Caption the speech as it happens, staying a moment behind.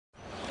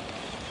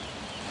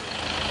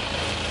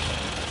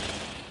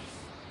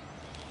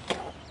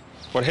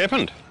What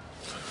happened?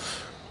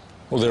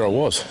 Well, there I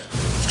was,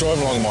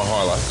 driving along my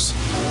Hilux,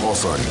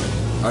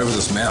 off-roading, over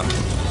this mountain,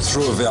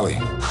 through a valley,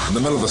 in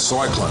the middle of a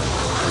cyclone,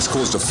 which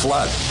caused a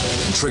flood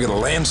and triggered a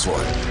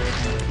landslide.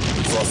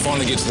 Before I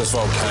finally get to this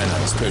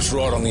volcano, it's perched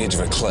right on the edge of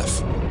a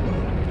cliff.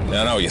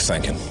 Now, I know what you're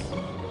thinking,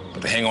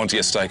 but hang on to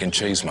your steak and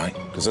cheese, mate,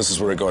 because this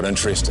is where it got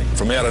interesting.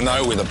 From out of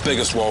nowhere, the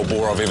biggest wild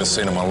boar I've ever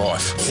seen in my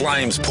life.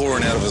 Flames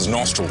pouring out of his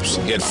nostrils.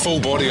 He had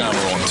full body armour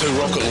on, 2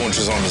 rocket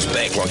launchers on his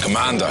back like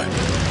Commando.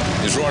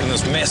 He's riding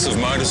this massive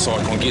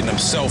motorcycle and getting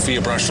himself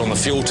airbrushed on the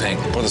fuel tank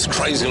by this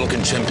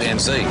crazy-looking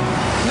chimpanzee.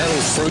 And that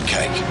little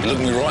fruitcake, he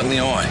looked me right in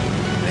the eye,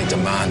 and he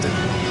demanded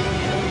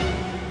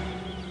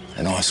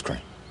an ice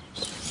cream.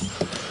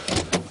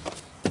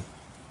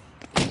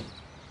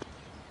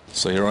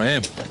 So here I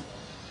am.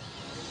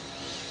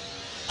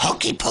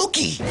 Hokey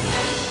pokey.